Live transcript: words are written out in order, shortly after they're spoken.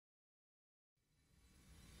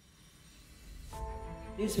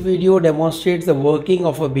This video demonstrates the working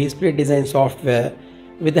of a baseplate design software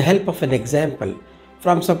with the help of an example.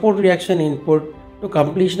 From support reaction input to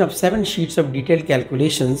completion of 7 sheets of detailed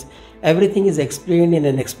calculations, everything is explained in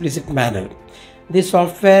an explicit manner. This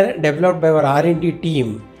software, developed by our R&D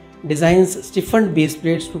team, designs stiffened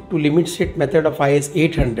baseplates to limit state method of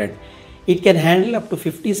IS800. It can handle up to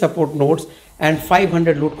 50 support nodes and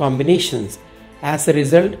 500 load combinations. As a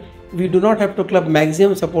result, we do not have to club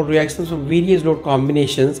maximum support reactions from various load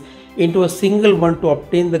combinations into a single one to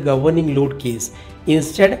obtain the governing load case.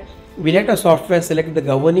 Instead, we let our software select the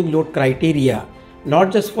governing load criteria, not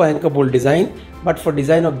just for anchor bolt design, but for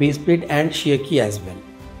design of baseplate and shear key as well.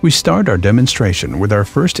 We start our demonstration with our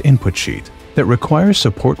first input sheet that requires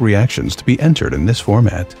support reactions to be entered in this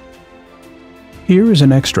format. Here is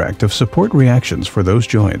an extract of support reactions for those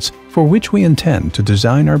joints for which we intend to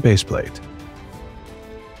design our baseplate.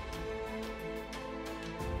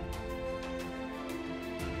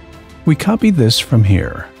 We copy this from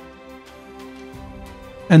here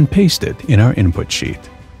and paste it in our input sheet.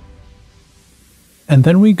 And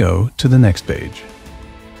then we go to the next page.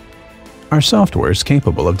 Our software is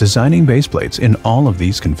capable of designing baseplates in all of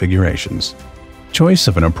these configurations. Choice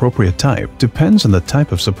of an appropriate type depends on the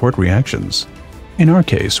type of support reactions. In our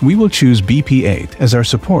case, we will choose BP8 as our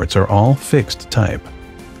supports are all fixed type.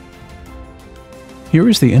 Here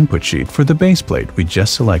is the input sheet for the baseplate we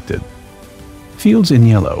just selected. Fields in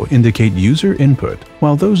yellow indicate user input,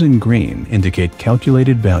 while those in green indicate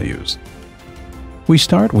calculated values. We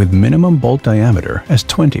start with minimum bolt diameter as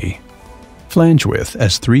 20, flange width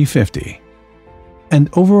as 350, and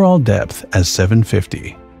overall depth as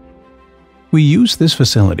 750. We use this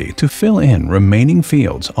facility to fill in remaining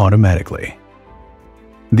fields automatically.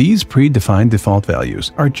 These predefined default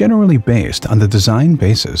values are generally based on the design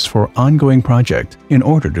basis for ongoing project in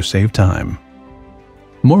order to save time.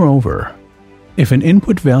 Moreover, if an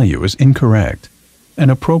input value is incorrect, an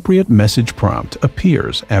appropriate message prompt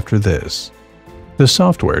appears after this. The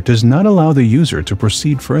software does not allow the user to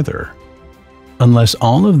proceed further unless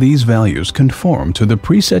all of these values conform to the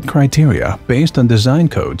preset criteria based on design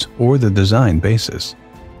codes or the design basis.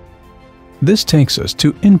 This takes us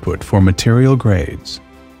to input for material grades.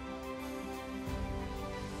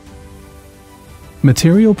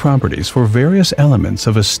 Material properties for various elements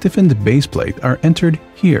of a stiffened baseplate are entered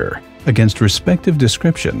here against respective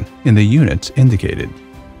description in the units indicated.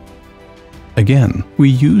 Again, we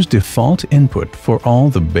use default input for all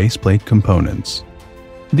the baseplate components.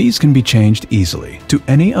 These can be changed easily to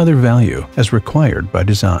any other value as required by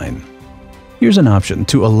design. Here's an option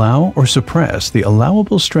to allow or suppress the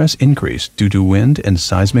allowable stress increase due to wind and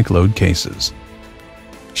seismic load cases.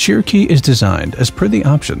 Shear key is designed as per the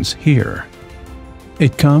options here.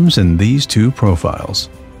 It comes in these two profiles.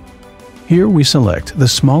 Here we select the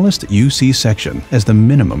smallest UC section as the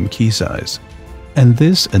minimum key size, and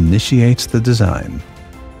this initiates the design.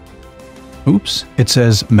 Oops, it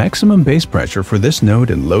says maximum base pressure for this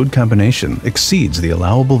node and load combination exceeds the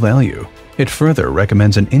allowable value. It further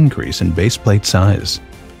recommends an increase in baseplate size.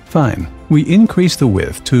 Fine, we increase the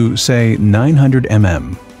width to, say, 900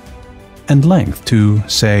 mm, and length to,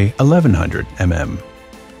 say, 1100 mm.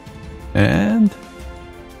 And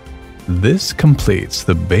this completes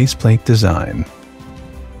the baseplate design.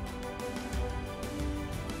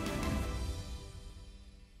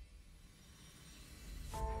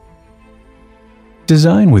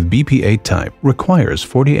 Design with BP8 type requires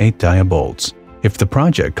 48 dia bolts. If the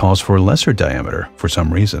project calls for lesser diameter for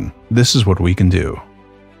some reason, this is what we can do.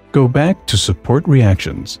 Go back to Support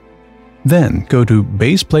Reactions. Then go to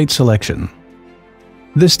Baseplate Selection.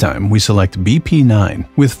 This time we select BP9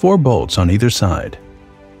 with 4 bolts on either side.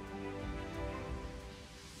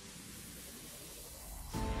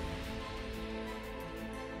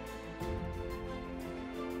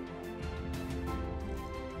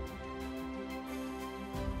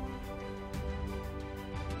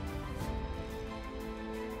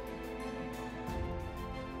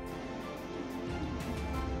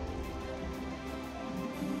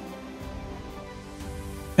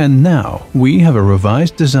 And now we have a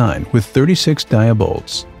revised design with 36 dia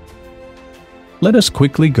bolts. Let us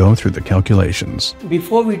quickly go through the calculations.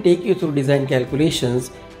 Before we take you through design calculations,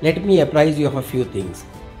 let me apprise you of a few things.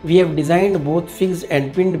 We have designed both fixed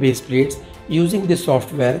and pinned base plates using this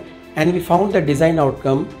software, and we found the design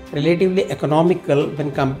outcome relatively economical when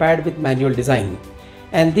compared with manual design.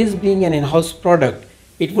 And this being an in-house product,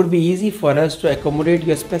 it would be easy for us to accommodate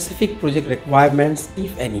your specific project requirements,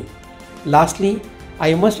 if any. Lastly,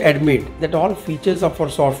 I must admit that all features of our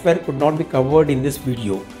software could not be covered in this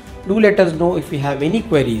video. Do let us know if you have any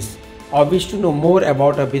queries or wish to know more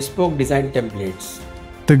about our bespoke design templates.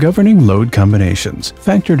 The governing load combinations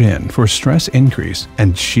factored in for stress increase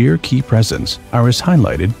and shear key presence are as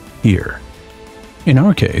highlighted here. In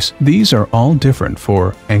our case, these are all different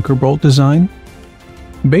for anchor bolt design,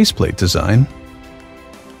 baseplate design,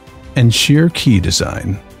 and shear key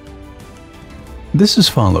design. This is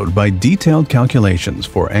followed by detailed calculations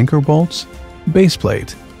for anchor bolts,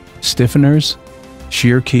 baseplate, stiffeners,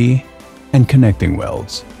 shear key, and connecting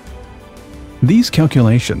welds. These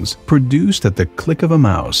calculations, produced at the click of a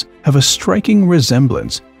mouse, have a striking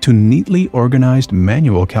resemblance to neatly organized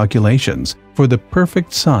manual calculations for the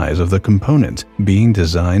perfect size of the component being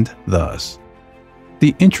designed thus.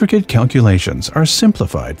 The intricate calculations are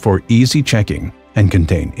simplified for easy checking and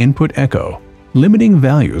contain input echo, limiting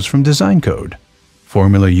values from design code,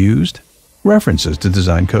 formula used, references to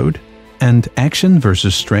design code, and action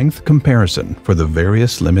versus strength comparison for the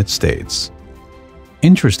various limit states.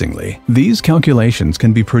 Interestingly, these calculations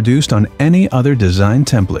can be produced on any other design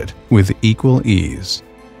template with equal ease.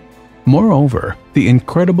 Moreover, the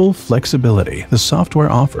incredible flexibility the software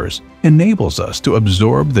offers enables us to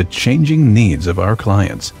absorb the changing needs of our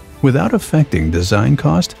clients without affecting design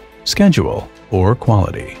cost, schedule, or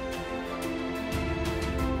quality.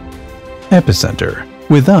 Epicenter.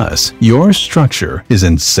 With us, your structure is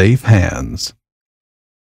in safe hands.